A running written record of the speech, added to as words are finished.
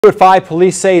At 5,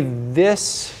 police say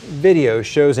this video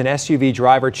shows an SUV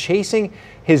driver chasing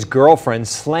his girlfriend,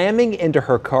 slamming into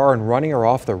her car and running her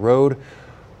off the road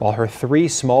while her 3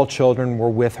 small children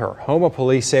were with her. Houma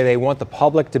Police say they want the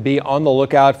public to be on the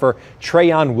lookout for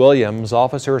Trayon Williams.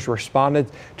 Officers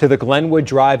responded to the Glenwood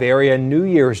Drive area New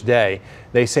Year's Day.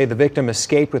 They say the victim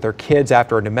escaped with her kids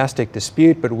after a domestic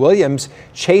dispute, but Williams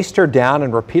chased her down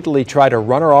and repeatedly tried to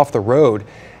run her off the road.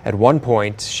 At one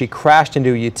point, she crashed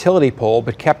into a utility pole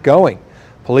but kept going.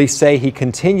 Police say he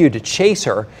continued to chase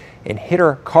her and hit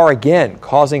her car again,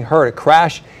 causing her to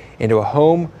crash into a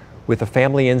home with a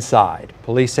family inside.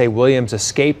 Police say Williams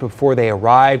escaped before they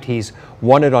arrived. He's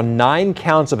wanted on 9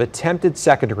 counts of attempted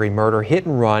second-degree murder, hit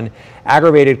and run,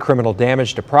 aggravated criminal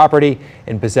damage to property,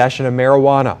 and possession of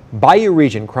marijuana. Bayou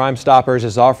Region Crime Stoppers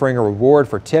is offering a reward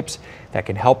for tips that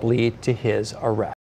can help lead to his arrest.